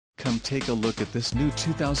Come take a look at this new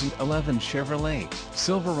 2011 Chevrolet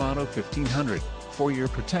Silverado 1500. For your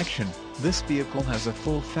protection, this vehicle has a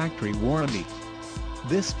full factory warranty.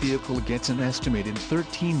 This vehicle gets an estimated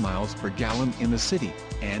 13 miles per gallon in the city,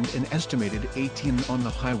 and an estimated 18 on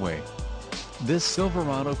the highway. This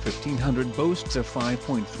Silverado 1500 boasts a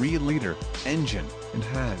 5.3-liter engine, and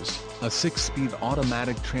has a 6-speed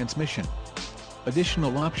automatic transmission.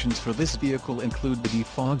 Additional options for this vehicle include the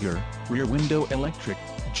defogger, rear window electric,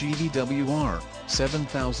 GVWR,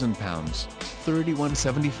 7,000 pounds,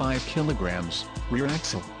 3175 kilograms, rear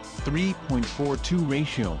axle, 3.42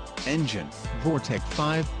 ratio, engine, Vortec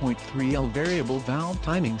 5.3L variable valve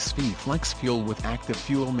timing SV flex fuel with active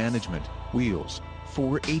fuel management, wheels,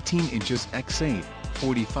 418 inches x 8,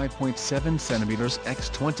 45.7 centimeters x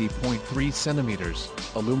 20.3 centimeters,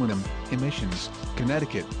 aluminum, emissions,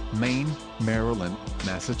 Connecticut, Maine, Maryland,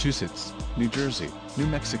 Massachusetts, New Jersey, New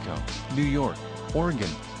Mexico, New York, Oregon,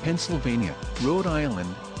 Pennsylvania, Rhode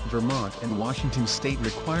Island, Vermont and Washington state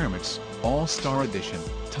requirements. All-Star Edition,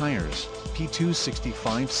 tires,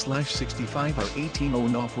 P265/65 are 18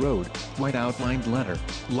 on off-road, white outlined letter,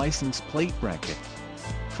 license plate bracket.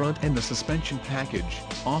 Front and the suspension package,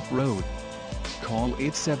 off-road. Call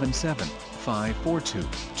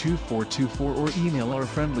 877-542-2424 or email our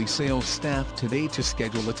friendly sales staff today to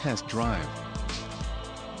schedule a test drive.